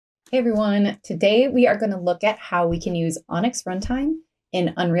Hey everyone, today we are going to look at how we can use ONNX Runtime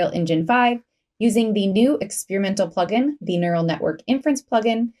in Unreal Engine 5 using the new experimental plugin, the Neural Network Inference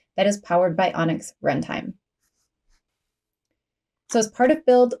plugin that is powered by ONNX Runtime. So as part of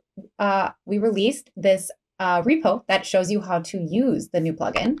build, we released this repo that shows you how to use the new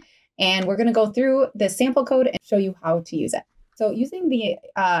plugin. And we're going to go through the sample code and show you how to use it. So using the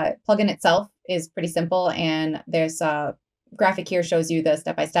plugin itself is pretty simple, and there's a graphic here shows you the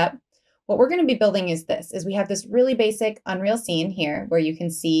step-by-step. What we're going to be building is we have this really basic Unreal scene here where you can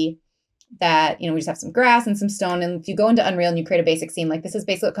see that, we just have some grass and some stone. And if you go into Unreal and you create a basic scene, like this is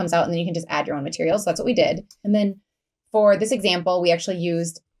basically what comes out, and then you can just add your own materials. So that's what we did. And then for this example, we actually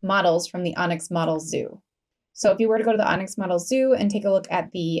used models from the ONNX Model Zoo. So if you were to go to the ONNX Model Zoo and take a look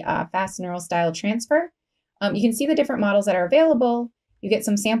at the fast neural style transfer, you can see the different models that are available. You get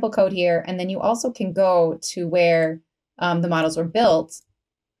some sample code here, and then you also can go to where the models were built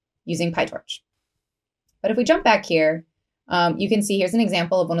using PyTorch. But if we jump back here, you can see here's an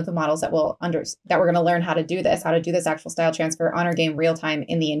example of one of the models that we're going to learn how to do this actual style transfer on our game Realtime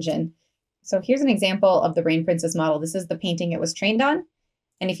in the engine. So here's an example of the Rain Princess model. This is the painting it was trained on.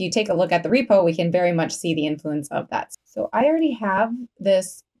 And if you take a look at the repo, we can very much see the influence of that. So I already have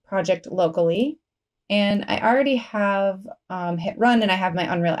this project locally, and I already have hit run, and I have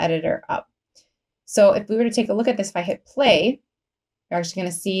my Unreal editor up. So if we were to take a look at this, if I hit play, you're actually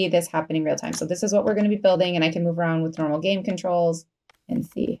going to see this happen in real time. So this is what we're going to be building, and I can move around with normal game controls and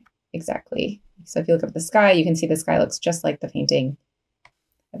see exactly. So if you look up at the sky, you can see the sky looks just like the painting.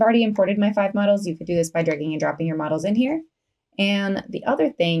 I've already imported my 5 models. You could do this by dragging and dropping your models in here. And the other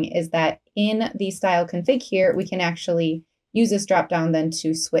thing is that in the style config here, we can actually use this drop down then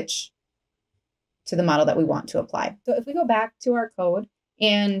to switch to the model that we want to apply. So if we go back to our code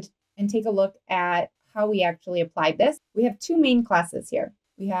and take a look at how we actually applied this, we have 2 main classes here.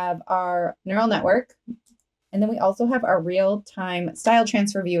 We have our neural network, and then we also have our real-time style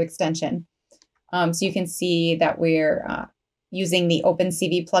transfer view extension. So you can see that we're using the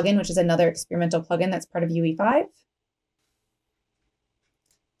OpenCV plugin, which is another experimental plugin that's part of UE5.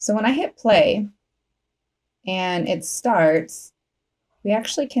 So when I hit play and it starts, we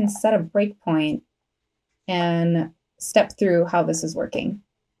actually can set a breakpoint and step through how this is working.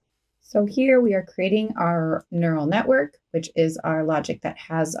 So here we are creating our neural network, which is our logic that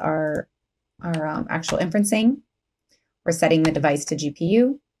has our actual inferencing. We're setting the device to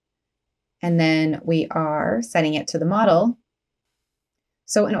GPU, and then we are setting it to the model.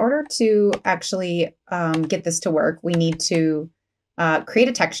 So in order to actually get this to work, we need to create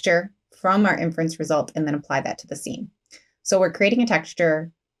a texture from our inference result and then apply that to the scene. So we're creating a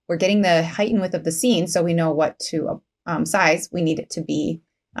texture. We're getting the height and width of the scene so we know what to size we need it to be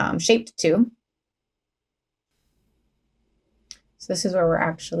shaped to. So this is where we're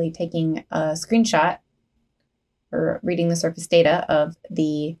actually taking a screenshot or reading the surface data of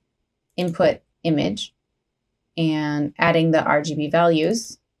the input image and adding the RGB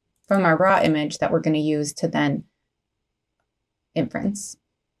values from our raw image that we're going to use to then inference.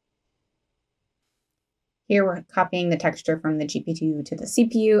 Here we're copying the texture from the GPU to the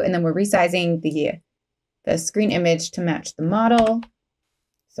CPU, and then we're resizing the screen image to match the model.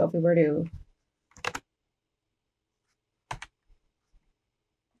 So if we were to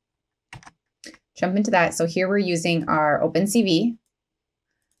jump into that, so here we're using our OpenCV.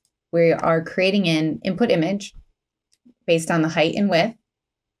 We are creating an input image based on the height and width,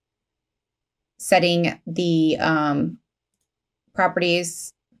 setting the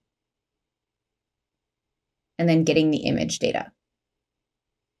properties, and then getting the image data.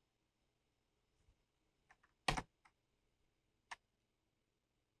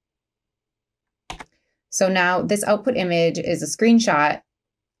 So now this output image is a screenshot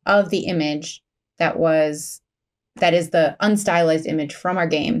of the image that is the unstylized image from our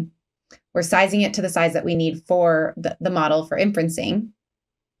game. We're sizing it to the size that we need for the model for inferencing.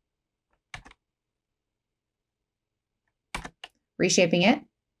 Reshaping it.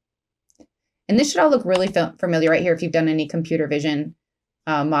 And this should all look really familiar right here if you've done any computer vision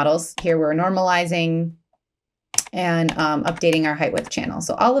models. Here we're normalizing and updating our height width channel.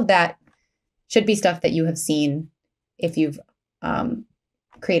 So all of that should be stuff that you have seen if you've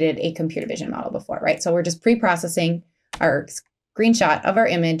created a computer vision model before, right? So we're just pre-processing our screenshot of our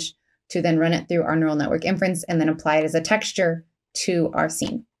image to then run it through our neural network inference and then apply it as a texture to our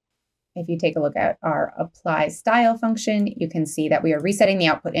scene. If you take a look at our apply style function, you can see that we are resetting the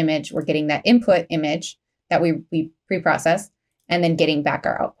output image. We're getting that input image that we pre-processed and then getting back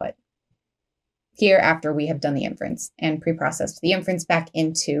our output here after we have done the inference and pre-processed the inference back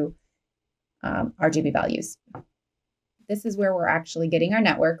into RGB values. this is where we're actually getting our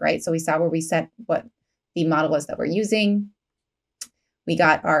network, right? So we saw where we set what the model was that we're using. We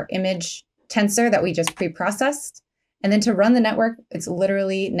got our image tensor that we just pre-processed. And then to run the network, it's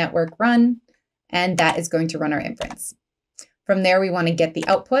literally network run, and that is going to run our inference. From there, we want to get the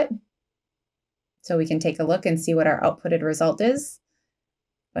output. So we can take a look and see what our outputted result is.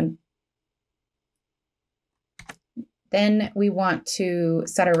 Then we want to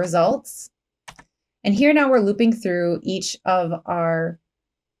set our results. And here now we're looping through each of our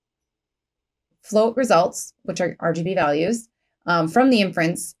float results, which are RGB values, from the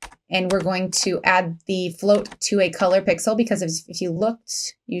inference. And we're going to add the float to a color pixel, because if you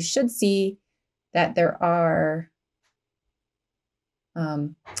looked, you should see that there are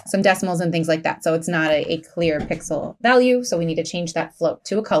some decimals and things like that. So it's not a clear pixel value. So we need to change that float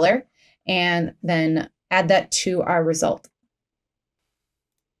to a color and then add that to our result.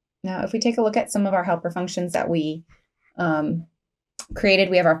 Now, if we take a look at some of our helper functions that we created,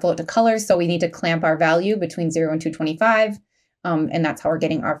 we have our float to color. So we need to clamp our value between 0 and 225. And that's how we're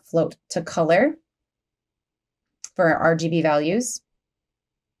getting our float to color for our RGB values.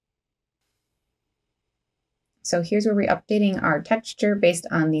 So here's where we're updating our texture based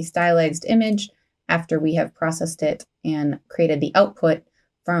on the stylized image after we have processed it and created the output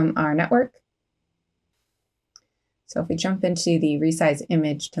from our network. So if we jump into the resize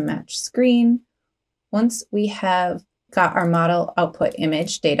image to match screen, once we have got our model output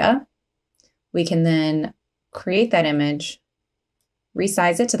image data, we can then create that image,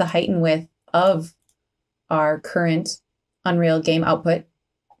 resize it to the height and width of our current Unreal game output,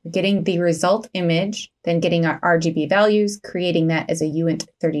 getting the result image, then getting our RGB values, creating that as a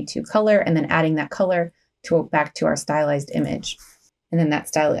uint32 color, and then adding that color back to our stylized image. And then that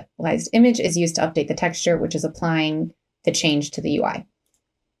stylized image is used to update the texture, which is applying the change to the UI.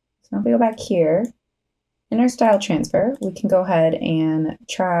 So now if we go back here, in our style transfer, we can go ahead and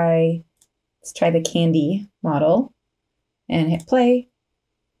let's try the candy model and hit play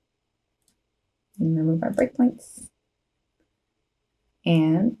and remove our breakpoints.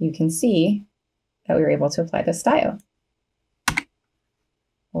 And you can see that we were able to apply the style.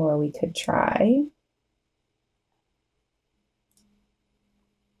 Or we could try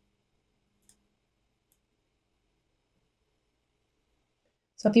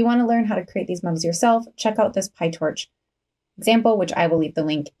So if you want to learn how to create these models yourself, check out this PyTorch example, which I will leave the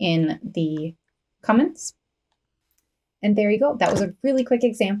link in the comments. And there you go. That was a really quick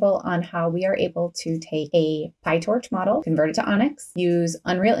example on how we are able to take a PyTorch model, convert it to ONNX, use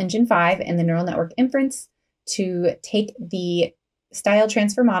Unreal Engine 5 and the neural network inference to take the style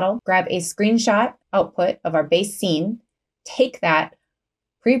transfer model, grab a screenshot output of our base scene, take that,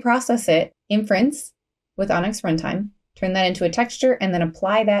 pre-process it, inference with ONNX Runtime, turn that into a texture, and then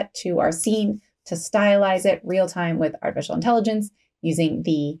apply that to our scene to stylize it real time with artificial intelligence using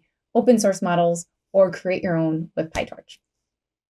the open source models, or create your own with PyTorch.